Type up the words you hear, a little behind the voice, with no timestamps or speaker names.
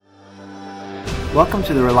Welcome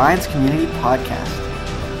to the Reliance Community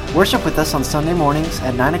Podcast. Worship with us on Sunday mornings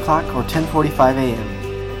at 9 o'clock or 10:45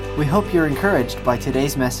 a.m. We hope you're encouraged by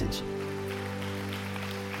today's message.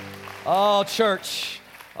 Oh, church,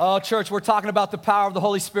 we're talking about the power of the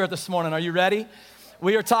Holy Spirit this morning. Are you ready?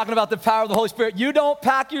 We are talking about the power of the Holy Spirit. You don't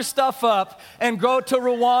pack your stuff up and go to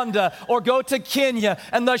Rwanda or go to Kenya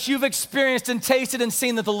unless you've experienced and tasted and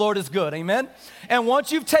seen that the Lord is good. Amen? And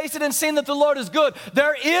once you've tasted and seen that the Lord is good,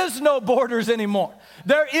 there is no borders anymore.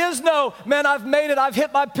 There is no, man, I've made it. I've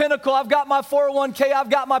hit my pinnacle. I've got my 401k. I've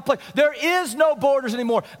got my place. There is no borders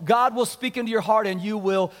anymore. God will speak into your heart and you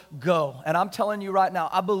will go. And I'm telling you right now,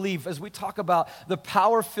 I believe as we talk about the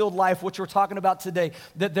power-filled life, which we're talking about today,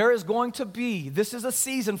 that there is going to be, this is a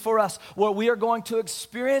season for us where we are going to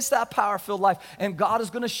experience that power-filled life, and God is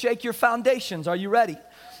going to shake your foundations. Are you ready?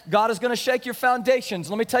 God is going to shake your foundations.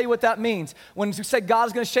 Let me tell you what that means. When we say God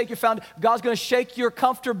is going to shake your God's going to shake your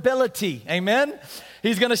comfortability. Amen?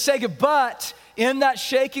 He's going to shake it, but in that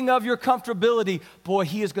shaking of your comfortability, boy,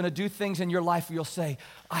 He is going to do things in your life where you'll say,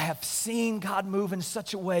 I have seen God move in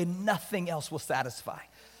such a way nothing else will satisfy.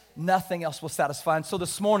 Nothing else will satisfy. And so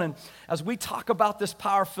this morning, as we talk about this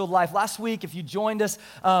power-filled life, last week, if you joined us,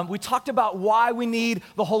 we talked about why we need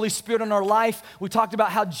the Holy Spirit in our life. We talked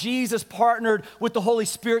about how Jesus partnered with the Holy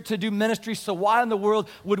Spirit to do ministry, so why in the world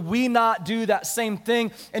would we not do that same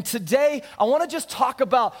thing? And today, I want to just talk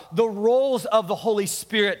about the roles of the Holy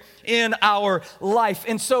Spirit in our life.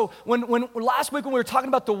 And so when last week when we were talking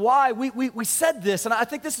about the why, we said this, and I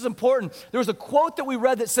think this is important. There was a quote that we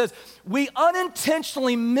read that says, we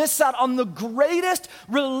unintentionally miss out on the greatest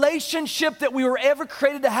relationship that we were ever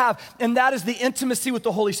created to have, and that is the intimacy with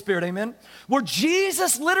the Holy Spirit, amen? Where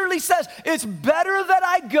Jesus literally says, it's better that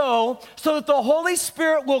I go so that the Holy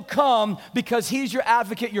Spirit will come because He's your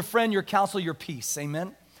advocate, your friend, your counselor, your peace,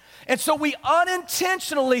 amen? And so we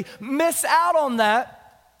unintentionally miss out on that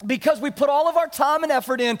because we put all of our time and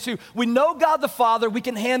effort into, we know God the Father, we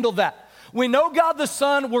can handle that. We know God the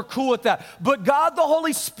Son, we're cool with that. But God the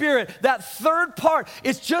Holy Spirit, that third part,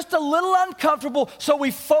 is just a little uncomfortable, so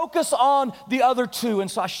we focus on the other two. And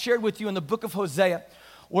so I shared with you in the book of Hosea,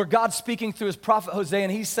 where God's speaking through His prophet Hosea,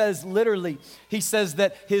 and he says literally, he says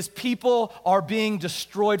that His people are being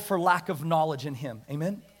destroyed for lack of knowledge in Him.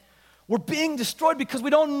 Amen? We're being destroyed because we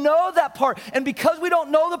don't know that part. And because we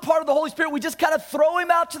don't know the part of the Holy Spirit, we just kind of throw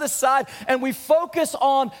Him out to the side and we focus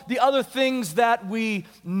on the other things that we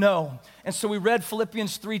know. And so we read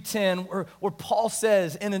Philippians 3:10 where Paul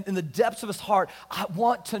says in the depths of his heart, I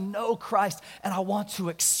want to know Christ and I want to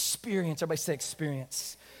experience, everybody say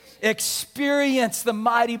experience. Experience the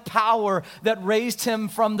mighty power that raised Him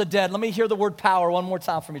from the dead. Let me hear the word power one more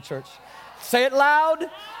time for me, church. Say it loud.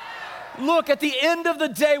 Look, at the end of the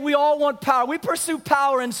day, we all want power. We pursue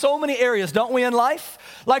power in so many areas, don't we, in life?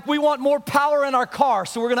 Like we want more power in our car,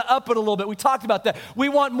 so we're going to up it a little bit. We talked about that. We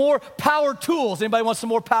want more power tools. Anybody want some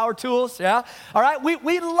more power tools? Yeah? All right?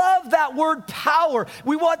 We love that word power.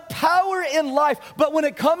 We want power in life, but when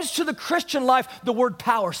it comes to the Christian life, the word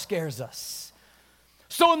power scares us.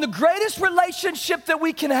 So in the greatest relationship that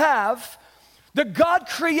we can have, that God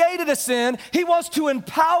created us in, He wants to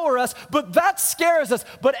empower us, but that scares us.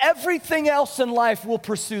 But everything else in life will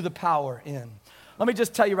pursue the power in. Let me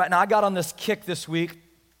just tell you right now, I got on this kick this week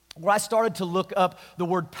where I started to look up the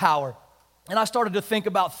word power. And I started to think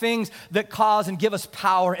about things that cause and give us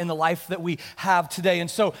power in the life that we have today. And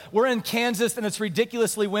so we're in Kansas and it's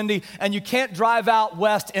ridiculously windy and you can't drive out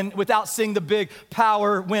west without seeing the big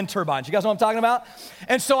power wind turbines. You guys know what I'm talking about?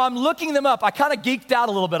 And so I'm looking them up. I kind of geeked out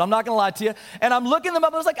a little bit. I'm not going to lie to you. And I'm looking them up.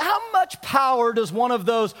 And I was like, how much power does one of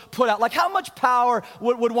those put out? Like how much power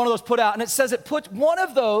would one of those put out? And it says one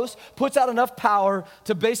of those puts out enough power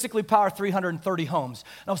to basically power 330 homes.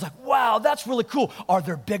 And I was like, wow, that's really cool. Are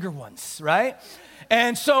there bigger ones, right?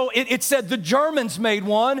 And so it said the Germans made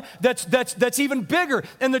one that's even bigger.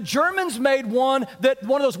 And the Germans made one of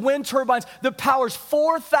those wind turbines that powers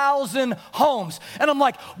 4,000 homes. And I'm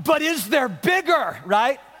like, but is there bigger,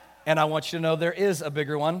 right? And I want you to know there is a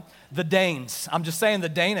bigger one. The Danes. I'm just saying the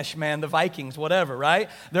Danish, man, the Vikings, whatever, right?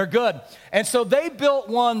 They're good. And so they built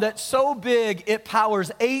one that's so big, it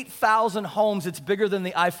powers 8,000 homes. It's bigger than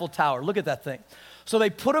the Eiffel Tower. Look at that thing. So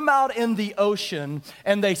they put them out in the ocean,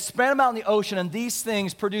 and they span them out in the ocean, and these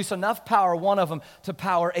things produce enough power, one of them, to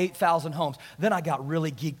power 8,000 homes. Then I got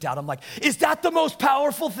really geeked out. I'm like, is that the most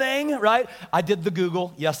powerful thing, right? I did the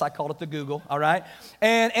Google. Yes, I called it the Google, all right?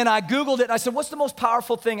 And I Googled it, and I said, what's the most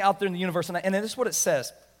powerful thing out there in the universe? And this is what it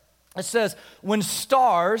says. It says, when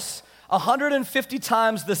stars 150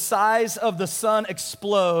 times the size of the sun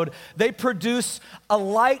explode. They produce a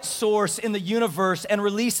light source in the universe and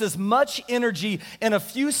release as much energy in a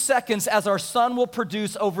few seconds as our sun will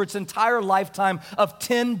produce over its entire lifetime of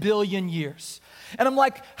 10 billion years. And I'm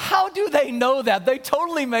like, how do they know that? They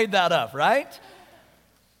totally made that up, right?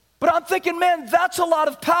 But I'm thinking, man, that's a lot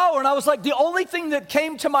of power. And I was like, the only thing that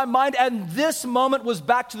came to my mind at this moment was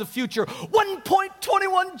Back to the Future. 1.21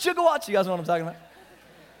 gigawatts. You guys know what I'm talking about?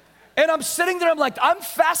 And I'm sitting there, I'm like, I'm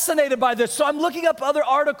fascinated by this. So I'm looking up other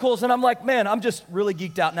articles and I'm like, man, I'm just really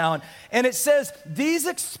geeked out now. And it says, these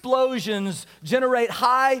explosions generate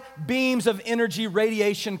high beams of energy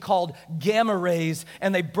radiation called gamma rays,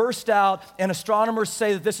 and they burst out, and astronomers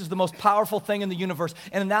say that this is the most powerful thing in the universe.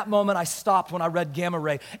 And in that moment, I stopped when I read gamma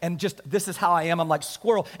ray, and just, this is how I am. I'm like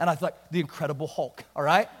squirrel, and I thought, the Incredible Hulk, all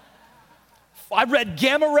right? I read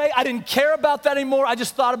gamma ray. I didn't care about that anymore. I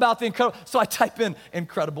just thought about the Incredible. So I type in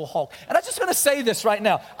Incredible Hulk. And I'm just going to say this right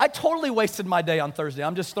now. I totally wasted my day on Thursday.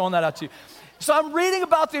 I'm just throwing that out to you. So I'm reading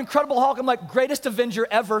about the Incredible Hulk. I'm like, greatest Avenger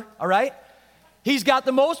ever, all right? He's got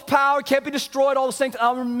the most power, can't be destroyed, all those things.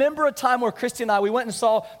 I remember a time where Christy and I, we went and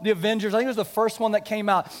saw the Avengers. I think it was the first one that came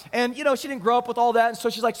out. And, you know, she didn't grow up with all that. And so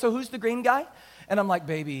she's like, so who's the green guy? And I'm like,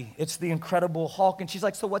 baby, it's the Incredible Hulk. And she's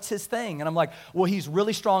like, so what's his thing? And I'm like, well, he's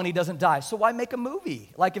really strong and he doesn't die. So why make a movie?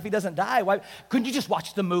 Like, if he doesn't die, why couldn't you just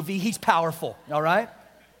watch the movie? He's powerful, all right?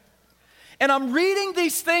 And I'm reading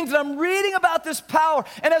these things, and I'm reading about this power.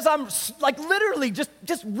 And as I'm like literally just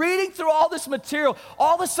reading through all this material,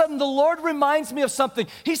 all of a sudden the Lord reminds me of something.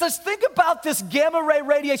 He says, think about this gamma ray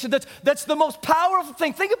radiation that's the most powerful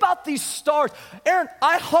thing. Think about these stars. Aaron,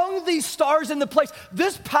 I hung these stars into place.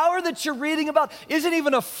 This power that you're reading about isn't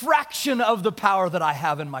even a fraction of the power that I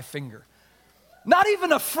have in my finger. Not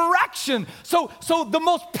even a fraction. So the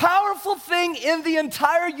most powerful thing in the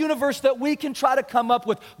entire universe that we can try to come up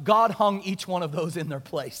with, God hung each one of those in their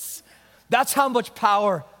place. That's how much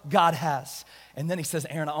power God has. And then he says,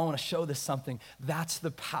 Aaron, I want to show this something. That's the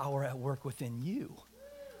power at work within you.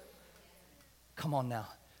 Come on now.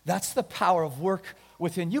 That's the power of work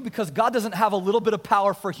within you, because God doesn't have a little bit of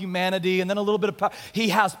power for humanity and then a little bit of power. He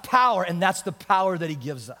has power, and that's the power that he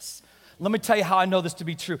gives us. Let me tell you how I know this to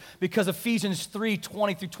be true. Because Ephesians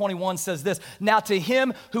 3:20 through 21 says this. Now to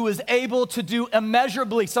him who is able to do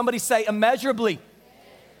immeasurably, somebody say immeasurably,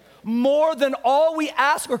 more than all we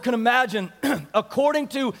ask or can imagine, according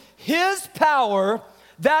to his power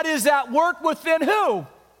that is at work within who?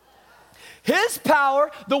 His power,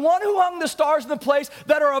 the one who hung the stars in place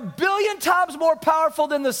that are 1 billion times more powerful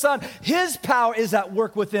than the sun, his power is at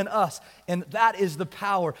work within us. And that is the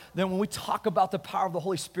power. Then when we talk about the power of the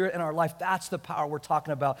Holy Spirit in our life, that's the power we're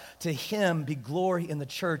talking about. To him be glory in the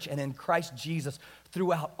church and in Christ Jesus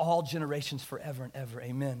throughout all generations forever and ever.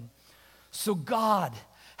 Amen. So God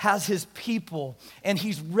has his people, and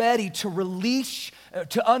he's ready to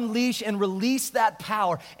unleash and release that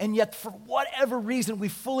power. And yet, for whatever reason, we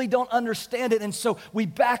fully don't understand it, and so we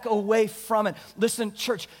back away from it. Listen,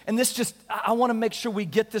 church, and I want to make sure we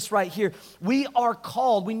get this right here. We are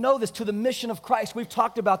called, we know this, to the mission of Christ. We've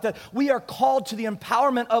talked about that. We are called to the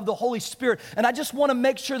empowerment of the Holy Spirit. And I just want to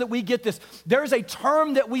make sure that we get this. There's a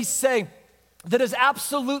term that we say that has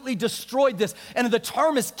absolutely destroyed this, and the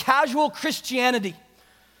term is casual Christianity.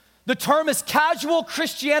 The term is casual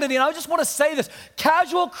Christianity, and I just want to say this.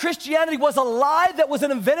 Casual Christianity was a lie that was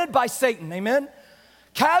invented by Satan, amen?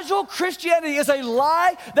 Casual Christianity is a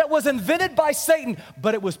lie that was invented by Satan,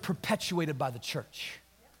 but it was perpetuated by the church.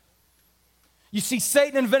 You see,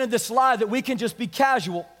 Satan invented this lie that we can just be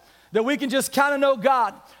casual, that we can just kind of know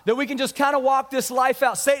God, that we can just kind of walk this life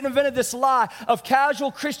out. Satan invented this lie of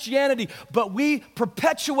casual Christianity, but we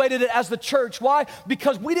perpetuated it as the church. Why?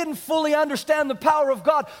 Because we didn't fully understand the power of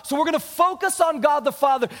God. So we're going to focus on God the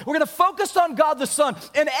Father. We're going to focus on God the Son.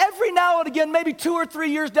 And every now and again, maybe 2 or 3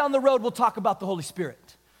 years down the road, we'll talk about the Holy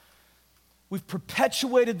Spirit. We've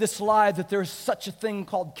perpetuated this lie that there's such a thing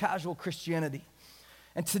called casual Christianity.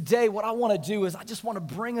 And today, what I want to do is I just want to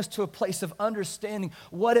bring us to a place of understanding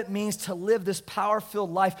what it means to live this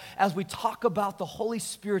power-filled life as we talk about the Holy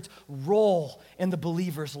Spirit's role in the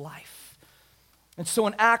believer's life. And so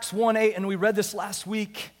in Acts 1:8, and we read this last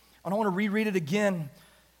week, and I want to reread it again,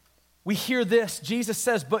 we hear this. Jesus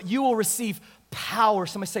says, but you will receive power.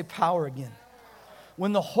 Somebody say power again.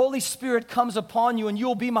 When the Holy Spirit comes upon you, and you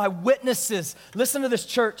will be my witnesses. Listen to this,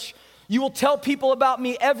 church. You will tell people about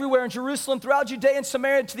me everywhere in Jerusalem, throughout Judea and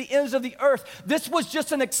Samaria, to the ends of the earth. This was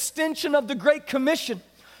just an extension of the Great Commission.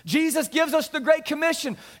 Jesus gives us the Great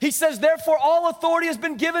Commission. He says, therefore, all authority has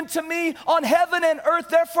been given to me on heaven and earth.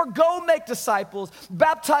 Therefore, go make disciples,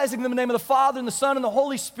 baptizing them in the name of the Father and the Son and the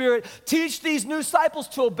Holy Spirit. Teach these new disciples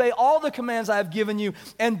to obey all the commands I have given you.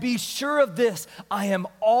 And be sure of this, I am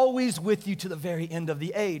always with you to the very end of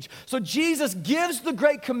the age. So Jesus gives the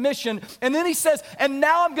Great Commission, and then he says, and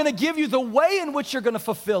now I'm going to give you the way in which you're going to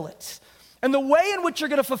fulfill it. And the way in which you're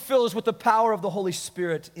going to fulfill is with the power of the Holy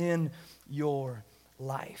Spirit in your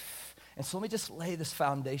life. And so let me just lay this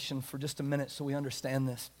foundation for just a minute so we understand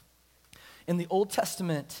this. In the Old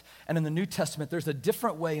Testament and in the New Testament, there's a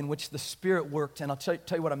different way in which the Spirit worked, and I'll tell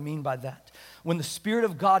you what I mean by that. When the Spirit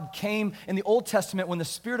of God came, in the Old Testament, when the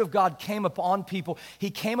Spirit of God came upon people, He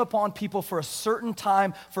came upon people for a certain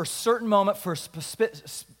time, for a certain moment, for a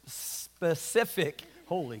specific,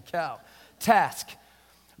 holy cow, task.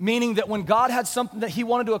 Meaning that when God had something that He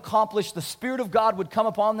wanted to accomplish, the Spirit of God would come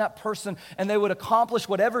upon that person and they would accomplish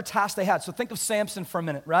whatever task they had. So think of Samson for a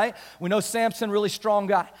minute, right? We know Samson, really strong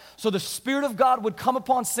guy. So the Spirit of God would come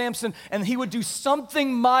upon Samson and he would do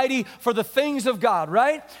something mighty for the things of God,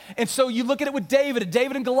 right? And so you look at it with David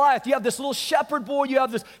and Goliath. You have this little shepherd boy, you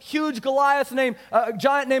have this huge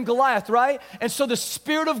giant named Goliath, right? And so the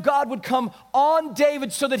Spirit of God would come on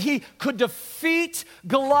David so that he could defeat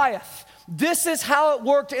Goliath. This is how it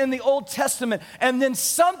worked in the Old Testament. And then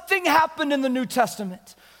something happened in the New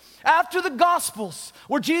Testament. After the Gospels,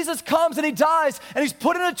 where Jesus comes and He dies and He's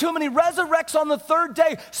put in a tomb and He resurrects on the third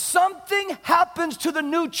day, something happens to the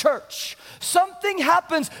new church. Something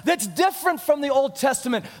happens that's different from the Old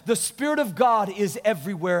Testament. The Spirit of God is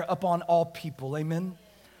everywhere upon all people. Amen?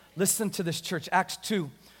 Listen to this, church. Acts 2.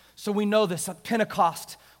 So we know this at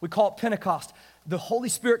Pentecost. We call it Pentecost. The Holy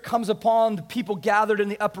Spirit comes upon the people gathered in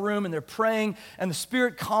the upper room and they're praying, and the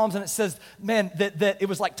Spirit comes, and it says, man, that it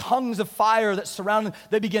was like tongues of fire that surrounded them.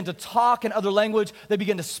 They began to talk in other language. They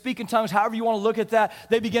began to speak in tongues, however you want to look at that.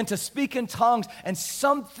 They began to speak in tongues, and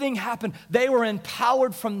something happened. They were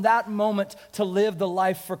empowered from that moment to live the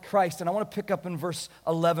life for Christ. And I want to pick up in verse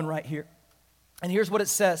 11 right here. And here's what it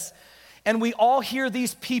says. And we all hear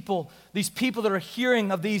these people that are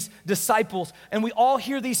hearing of these disciples, and we all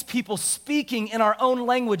hear these people speaking in our own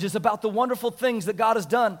languages about the wonderful things that God has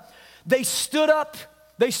done. They stood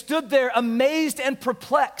there amazed and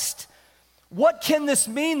perplexed. What can this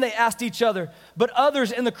mean? They asked each other. But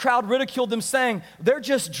others in the crowd ridiculed them, saying, they're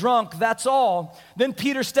just drunk, that's all. Then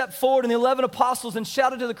Peter stepped forward and the 11 apostles and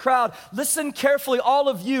shouted to the crowd, listen carefully, all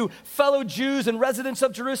of you, fellow Jews and residents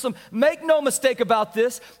of Jerusalem. Make no mistake about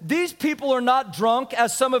this. These people are not drunk,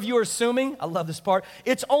 as some of you are assuming. I love this part.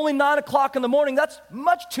 It's only 9 o'clock in the morning. That's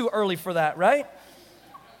much too early for that, right?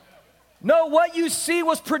 No, what you see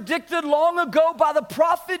was predicted long ago by the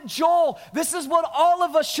prophet Joel. This is what all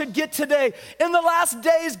of us should get today. In the last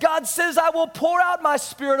days, God says, I will pour out my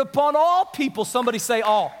Spirit upon all people. Somebody say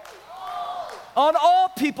all. On all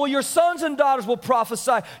people, your sons and daughters will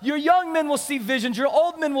prophesy. Your young men will see visions. Your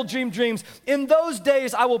old men will dream dreams. In those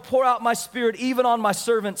days, I will pour out my Spirit even on my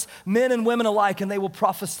servants, men and women alike, and they will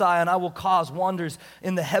prophesy, and I will cause wonders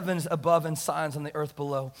in the heavens above and signs on the earth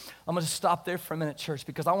below. I'm going to stop there for a minute, church,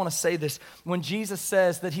 because I want to say this. When Jesus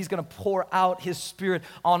says that He's going to pour out His Spirit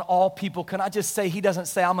on all people, can I just say He doesn't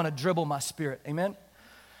say, I'm going to dribble my Spirit. Amen?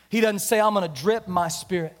 He doesn't say, I'm going to drip my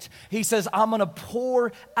Spirit. He says, I'm going to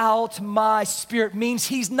pour out my Spirit. Means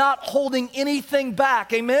He's not holding anything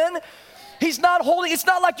back. Amen? He's not holding, it's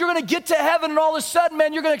not like you're going to get to heaven and all of a sudden,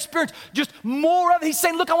 man, you're going to experience just more of it. He's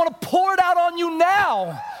saying, look, I want to pour it out on you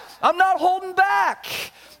now. I'm not holding back.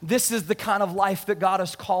 This is the kind of life that God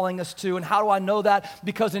is calling us to. And how do I know that?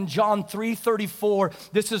 Because in John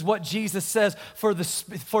 3:34, this is what Jesus says,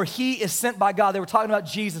 for He is sent by God. They were talking about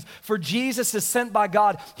Jesus. For Jesus is sent by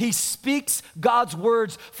God. He speaks God's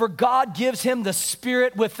words. For God gives Him the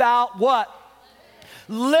Spirit without what?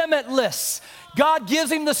 Limitless. God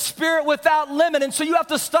gives Him the Spirit without limit. And so you have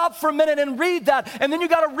to stop for a minute and read that. And then you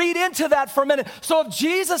got to read into that for a minute. So if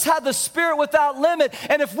Jesus had the Spirit without limit,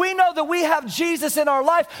 and if we know that we have Jesus in our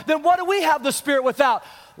life, then what do we have the Spirit without?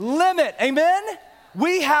 Limit. Amen?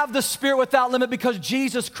 We have the Spirit without limit because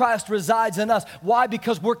Jesus Christ resides in us. Why?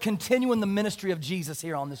 Because we're continuing the ministry of Jesus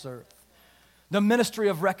here on this earth. The ministry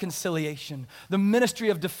of reconciliation, the ministry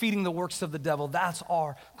of defeating the works of the devil. That's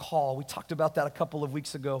our call. We talked about that a couple of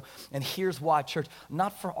weeks ago. And here's why, church.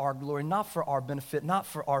 Not for our glory, not for our benefit, not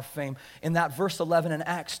for our fame. In that verse 11 in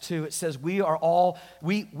Acts 2, it says, we all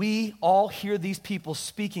hear these people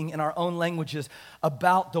speaking in our own languages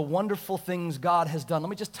about the wonderful things God has done. Let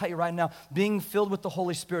me just tell you right now, being filled with the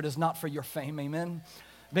Holy Spirit is not for your fame, amen?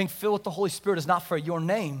 Being filled with the Holy Spirit is not for your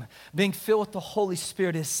name. Being filled with the Holy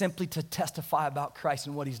Spirit is simply to testify about Christ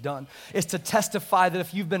and what he's done. It's to testify that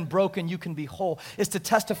if you've been broken, you can be whole. It's to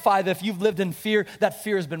testify that if you've lived in fear, that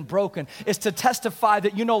fear has been broken. It's to testify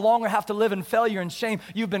that you no longer have to live in failure and shame.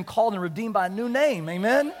 You've been called and redeemed by a new name.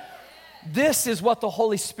 Amen? This is what the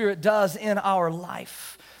Holy Spirit does in our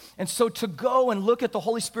life. And so to go and look at the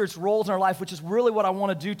Holy Spirit's roles in our life, which is really what I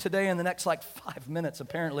want to do today in the next 5 minutes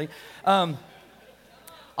apparently,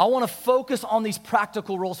 I want to focus on these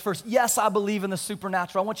practical roles first. Yes, I believe in the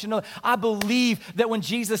supernatural. I want you to know I believe that when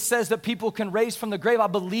Jesus says that people can raise from the grave, I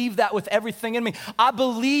believe that with everything in me. I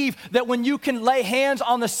believe that when you can lay hands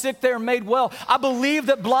on the sick, they are made well. I believe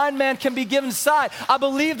that blind man can be given sight. I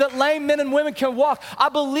believe that lame men and women can walk. I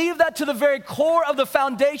believe that to the very core of the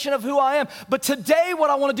foundation of who I am. But today what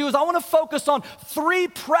I want to do is I want to focus on 3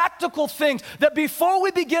 practical things that before we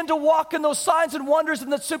begin to walk in those signs and wonders in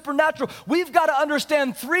the supernatural, we've got to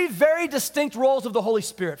understand 3 very distinct roles of the Holy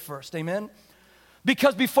Spirit first, amen?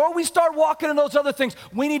 Because before we start walking in those other things,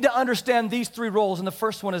 we need to understand these 3 roles, and the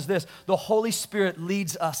first one is this: the Holy Spirit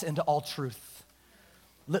leads us into all truth.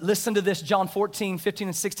 Listen to this, John 14, 15,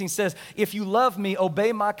 and 16 says, if you love me,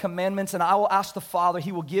 obey my commandments, and I will ask the Father,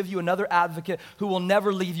 he will give you another advocate who will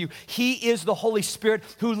never leave you. He is the Holy Spirit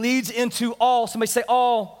who leads into all, somebody say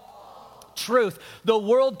all, truth. The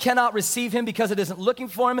world cannot receive him because it isn't looking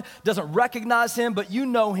for him, doesn't recognize him, but you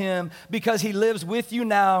know him because he lives with you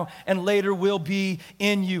now and later will be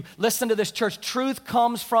in you. Listen to this, church. Truth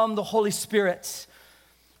comes from the Holy Spirit.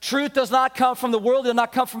 Truth does not come from the world, it does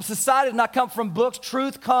not come from society, it does not come from books.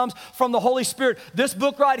 Truth comes from the Holy Spirit. This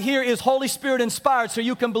book right here is Holy Spirit inspired, so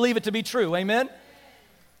you can believe it to be true. Amen?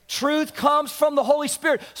 Truth comes from the Holy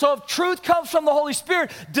Spirit. So if truth comes from the Holy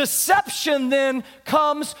Spirit, deception then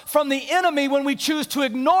comes from the enemy when we choose to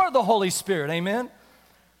ignore the Holy Spirit. Amen?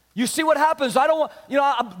 You see what happens? I don't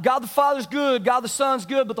want, God the Father's good, God the Son's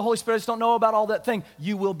good, but the Holy Spirit, I just don't know about all that thing.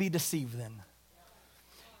 You will be deceived then.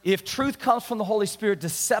 If truth comes from the Holy Spirit,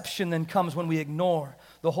 deception then comes when we ignore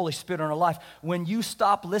the Holy Spirit in our life. When you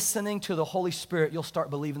stop listening to the Holy Spirit, you'll start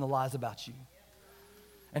believing the lies about you.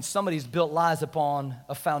 And somebody's built lies upon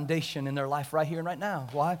a foundation in their life right here and right now.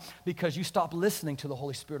 Why? Because you stopped listening to the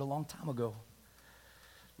Holy Spirit a long time ago.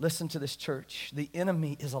 Listen to this, church. The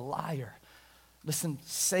enemy is a liar. Listen,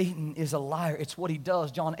 Satan is a liar. It's what he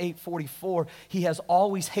does. John 8:44, he has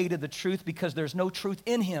always hated the truth because there's no truth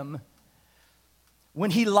in him. When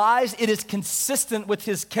he lies, it is consistent with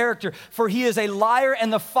his character, for he is a liar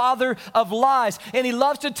and the father of lies. And he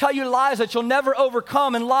loves to tell you lies that you'll never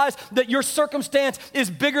overcome and lies that your circumstance is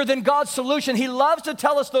bigger than God's solution. He loves to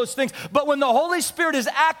tell us those things. But when the Holy Spirit is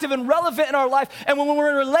active and relevant in our life, and when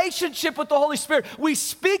we're in relationship with the Holy Spirit, we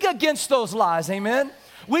speak against those lies, amen?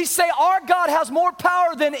 We say our God has more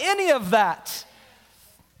power than any of that.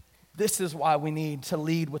 This is why we need to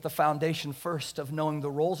lead with the foundation first of knowing the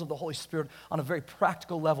roles of the Holy Spirit on a very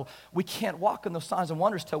practical level. We can't walk in those signs and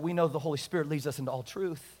wonders till we know the Holy Spirit leads us into all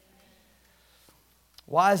truth.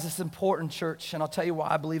 Why is this important, church? And I'll tell you why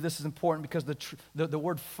I believe this is important, because the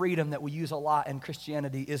word freedom that we use a lot in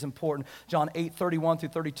Christianity is important. John 8:31 through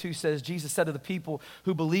 32 says, Jesus said to the people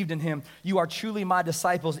who believed in him, you are truly my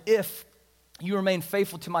disciples if you remain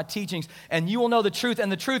faithful to my teachings, and you will know the truth, and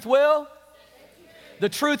the truth will... The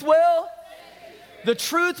truth will? The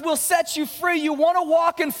truth will set you free. You want to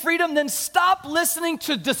walk in freedom, then stop listening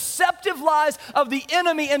to deceptive lies of the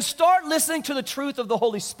enemy and start listening to the truth of the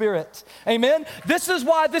Holy Spirit. Amen? This is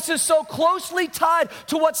why this is so closely tied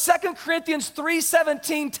to what 2 Corinthians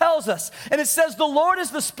 3:17 tells us. And it says, the Lord is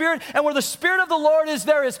the Spirit, and where the Spirit of the Lord is,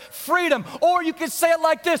 there is freedom. Or you could say it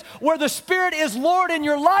like this, where the Spirit is Lord in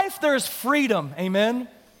your life, there is freedom. Amen?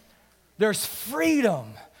 There's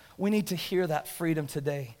freedom. We need to hear that freedom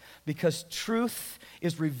today, because truth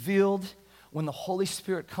is revealed when the Holy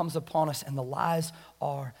Spirit comes upon us and the lies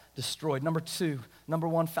are destroyed. Number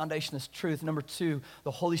one, foundation is truth. Number 2,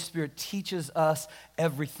 the Holy Spirit teaches us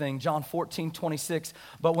everything. John 14:26,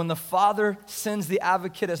 but when the Father sends the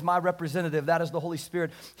advocate as my representative, that is the Holy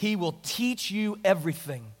Spirit, he will teach you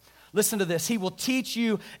everything. Listen to this. He will teach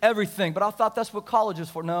you everything. But I thought that's what college is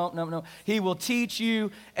for. No. He will teach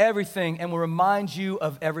you everything and will remind you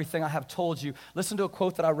of everything I have told you. Listen to a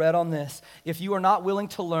quote that I read on this. If you are not willing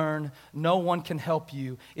to learn, no one can help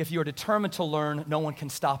you. If you are determined to learn, no one can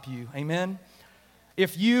stop you. Amen?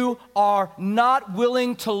 If you are not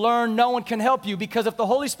willing to learn, no one can help you. Because if the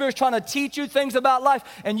Holy Spirit's trying to teach you things about life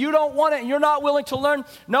and you don't want it and you're not willing to learn,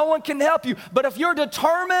 no one can help you. But if you're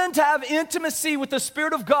determined to have intimacy with the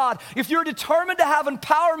Spirit of God, if you're determined to have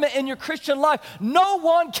empowerment in your Christian life, no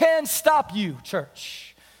one can stop you,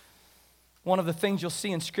 church. One of the things you'll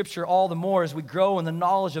see in Scripture all the more as we grow in the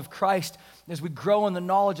knowledge of Christ, as we grow in the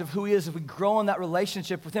knowledge of who He is, as we grow in that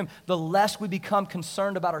relationship with Him, the less we become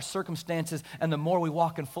concerned about our circumstances and the more we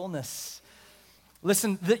walk in fullness.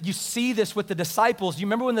 Listen, you see this with the disciples. Do you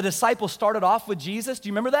remember when the disciples started off with Jesus? Do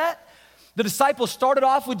you remember that? The disciples started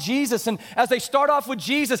off with Jesus, and as they start off with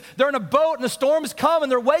Jesus, they're in a boat and the storms come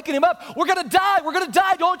and they're waking Him up. We're gonna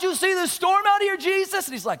die. Don't you see this storm out here, Jesus?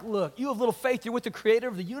 And He's like, look, you have little faith. You're with the Creator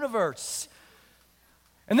of the universe.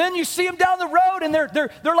 And then you see Him down the road and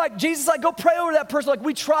they're like, Jesus, like, go pray over that person. Like,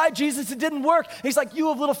 we tried, Jesus, it didn't work. And He's like, you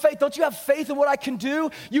have little faith. Don't you have faith in what I can do?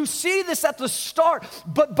 You see this at the start,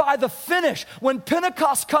 but by the finish, when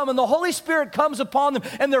Pentecost comes and the Holy Spirit comes upon them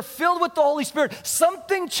and they're filled with the Holy Spirit,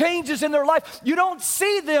 something changes in their life. You don't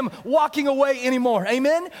see them walking away anymore,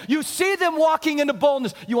 amen? You see them walking into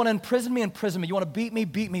boldness. You want to imprison me? Imprison me. You want to beat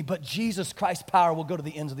me? But Jesus Christ's power will go to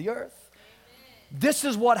the ends of the earth. This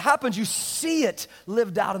is what happens. You see it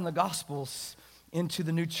lived out in the Gospels into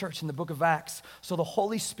the new church in the book of Acts. So the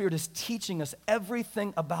Holy Spirit is teaching us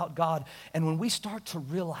everything about God. And when we start to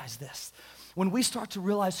realize this, when we start to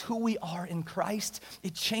realize who we are in Christ,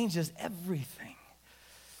 it changes everything.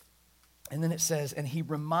 And then it says, and He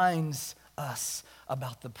reminds us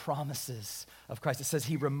about the promises of Christ. It says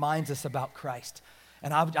He reminds us about Christ.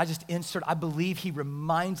 And I believe He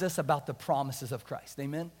reminds us about the promises of Christ.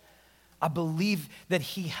 Amen? I believe that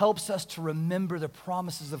He helps us to remember the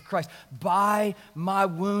promises of Christ. By my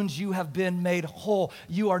wounds you have been made whole.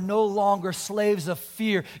 You are no longer slaves of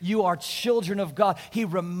fear. You are children of God. He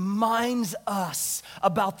reminds us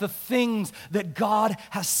about the things that God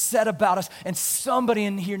has said about us. And somebody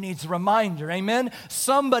in here needs a reminder, amen?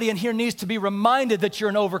 Somebody in here needs to be reminded that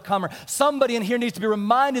you're an overcomer. Somebody in here needs to be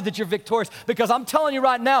reminded that you're victorious. Because I'm telling you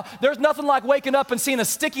right now, there's nothing like waking up and seeing a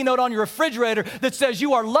sticky note on your refrigerator that says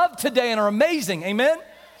you are loved today and are amazing, amen?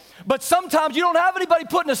 But sometimes you don't have anybody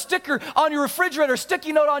putting a sticker on your refrigerator,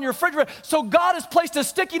 sticky note on your refrigerator, so God has placed a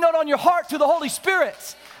sticky note on your heart through the Holy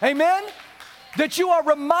Spirit, amen? That you are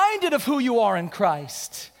reminded of who you are in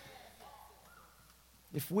Christ.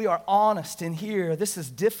 If we are honest in here, this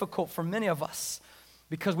is difficult for many of us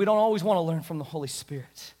because we don't always want to learn from the Holy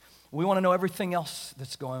Spirit. We want to know everything else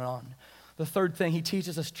that's going on. The third thing, He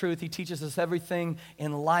teaches us truth. He teaches us everything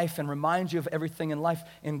in life and reminds you of everything in life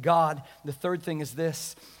in God. The third thing is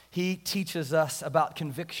this. He teaches us about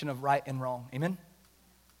conviction of right and wrong. Amen?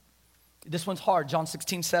 This one's hard. John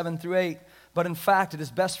 16:7-8. But in fact, it is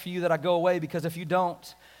best for you that I go away, because if you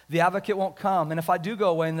don't, the advocate won't come. And if I do go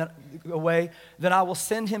away, then I will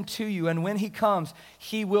send him to you. And when he comes,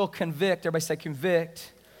 he will convict. Everybody say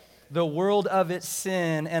convict. The world of its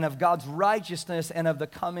sin and of God's righteousness and of the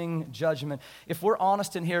coming judgment. If we're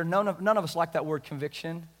honest in here, none of us like that word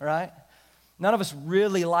conviction, right? None of us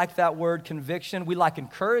really like that word conviction. We like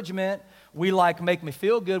encouragement. We like make me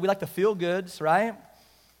feel good. We like the feel goods, right?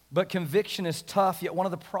 But conviction is tough, yet one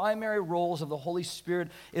of the primary roles of the Holy Spirit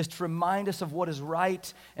is to remind us of what is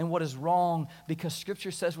right and what is wrong, because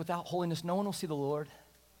Scripture says without holiness, no one will see the Lord.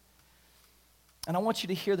 And I want you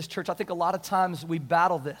to hear this, church. I think a lot of times we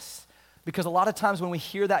battle this because a lot of times when we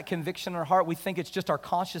hear that conviction in our heart, we think it's just our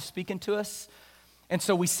conscience speaking to us. And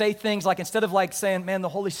so we say things like, instead of like saying, man, the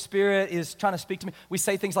Holy Spirit is trying to speak to me, we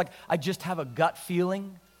say things like, I just have a gut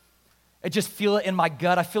feeling. I just feel it in my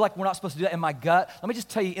gut. I feel like we're not supposed to do that in my gut. Let me just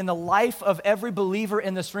tell you, in the life of every believer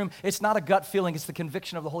in this room, it's not a gut feeling, it's the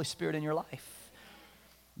conviction of the Holy Spirit in your life.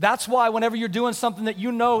 That's why whenever you're doing something that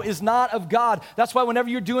you know is not of God, that's why whenever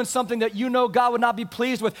you're doing something that you know God would not be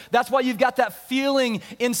pleased with, that's why you've got that feeling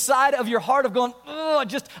inside of your heart of going, I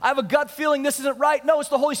have a gut feeling this isn't right. No, it's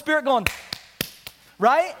the Holy Spirit going,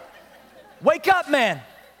 right? Wake up, man.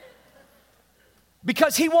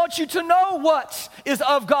 Because He wants you to know what is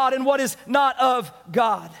of God and what is not of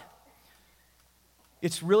God.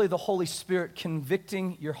 It's really the Holy Spirit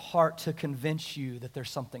convicting your heart to convince you that there's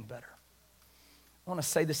something better. I want to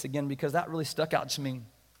say this again because that really stuck out to me.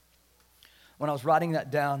 When I was writing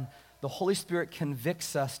that down, the Holy Spirit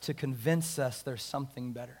convicts us to convince us there's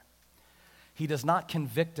something better. He does not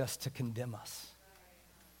convict us to condemn us.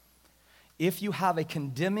 If you have a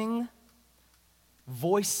condemning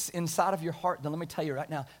voice inside of your heart, then let me tell you right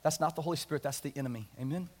now, that's not the Holy Spirit, that's the enemy.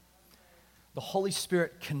 Amen? The Holy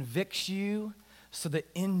Spirit convicts you so that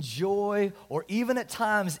in joy, or even at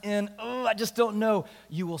times in, I just don't know,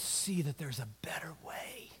 you will see that there's a better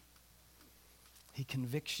way. He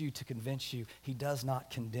convicts you to convince you. He does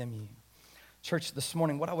not condemn you. Church, this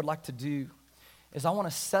morning, what I would like to do is I want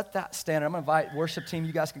to set that standard. I'm going to invite worship team,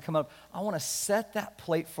 you guys can come up. I want to set that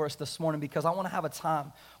plate for us this morning because I want to have a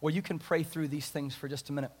time where you can pray through these things for just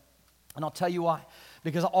a minute. And I'll tell you why.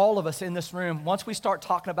 Because all of us in this room, once we start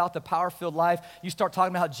talking about the power-filled life, you start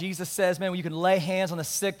talking about how Jesus says, man, you can lay hands on the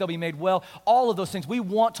sick, they'll be made well. All of those things. We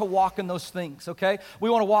want to walk in those things, okay? We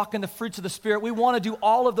want to walk in the fruits of the Spirit. We want to do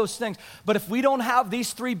all of those things. But if we don't have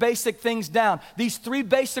these three basic things down, these three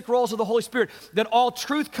basic roles of the Holy Spirit, that all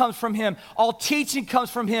truth comes from Him, all teaching comes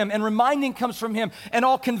from Him, and reminding comes from Him, and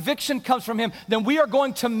all conviction comes from Him, then we are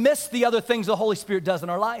going to miss the other things the Holy Spirit does in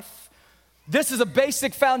our life. This is a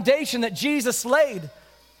basic foundation that Jesus laid.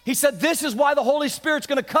 He said, this is why the Holy Spirit's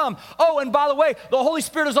gonna come. Oh, and by the way, the Holy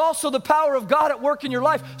Spirit is also the power of God at work in your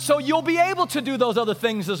life, so you'll be able to do those other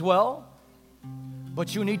things as well.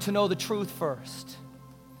 But you need to know the truth first.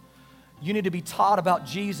 You need to be taught about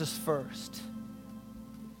Jesus first.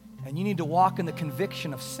 And you need to walk in the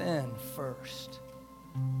conviction of sin first.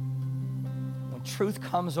 When truth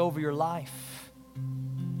comes over your life,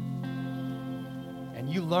 and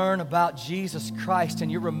you learn about Jesus Christ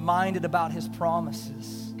and you're reminded about His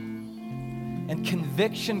promises, and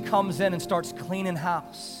conviction comes in and starts cleaning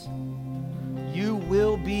house, you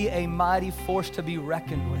will be a mighty force to be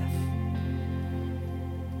reckoned with.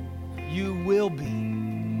 You will be.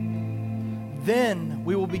 Then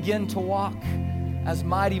we will begin to walk as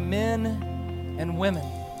mighty men and women,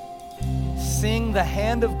 seeing the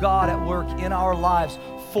hand of God at work in our lives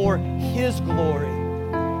for His glory,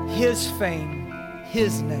 His fame,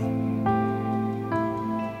 His name.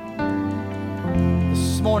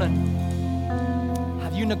 This morning,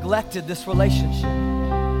 have you neglected this relationship?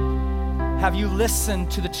 Have you listened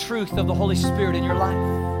to the truth of the Holy Spirit in your life?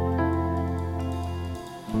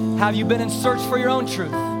 Have you been in search for your own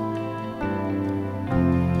truth?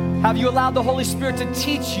 Have you allowed the Holy Spirit to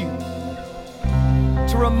teach you,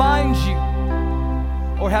 to remind you?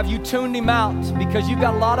 Or have you tuned Him out because you've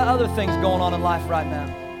got a lot of other things going on in life right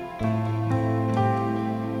now?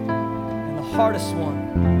 Hardest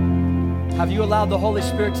one, have you allowed the Holy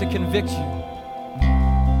Spirit to convict you?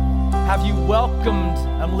 Have you welcomed,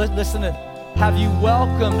 have you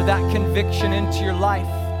welcomed that conviction into your life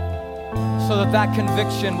so that that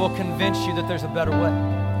conviction will convince you that there's a better way?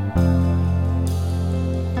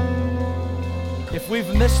 If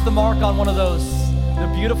we've missed the mark on one of those,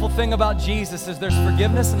 the beautiful thing about Jesus is there's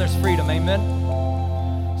forgiveness and there's freedom, amen?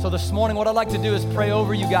 So this morning, what I'd like to do is pray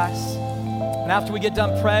over you guys. And after we get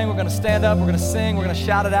done praying, we're going to stand up, we're going to sing, we're going to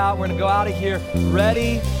shout it out, we're going to go out of here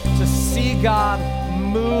ready to see God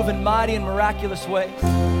move in mighty and miraculous ways.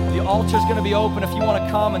 The altar's going to be open if you want to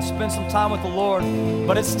come and spend some time with the Lord.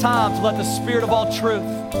 But it's time to let the Spirit of all truth,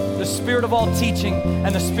 the Spirit of all teaching,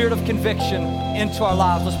 and the Spirit of conviction into our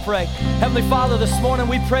lives. Let's pray. Heavenly Father, this morning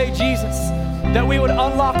we pray, Jesus, that we would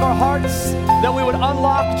unlock our hearts, that we would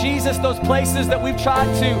unlock, Jesus, those places that we've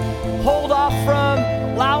tried to hold off from,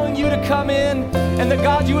 allowing you to come in, and that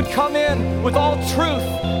God, you would come in with all truth,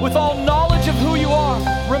 with all knowledge of who you are,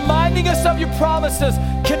 reminding us of your promises,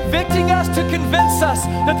 convicting us to convince us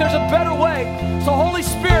that there's a better way. So Holy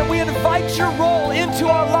Spirit, we invite your role into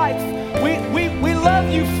our life. We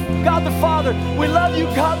love you, God the Father. We love you,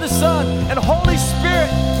 God the Son. And Holy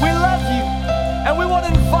Spirit, we love you. And we want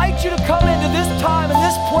to invite you to come into this time and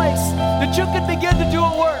this place that you can begin to do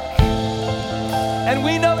a work. And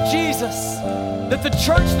we know, Jesus, that the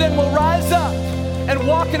church then will rise up and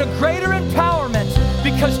walk in a greater empowerment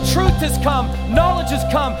because truth has come, knowledge has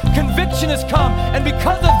come, conviction has come, and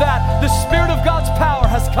because of that, the Spirit of God's power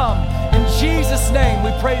has come. In Jesus' name,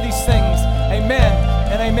 we pray these things. Amen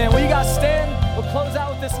and amen. Will you guys stand? We'll close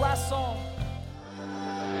out with this last song.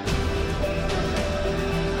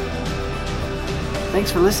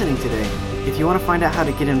 Thanks for listening today. If you want to find out how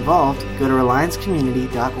to get involved, go to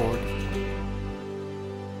reliancecommunity.org.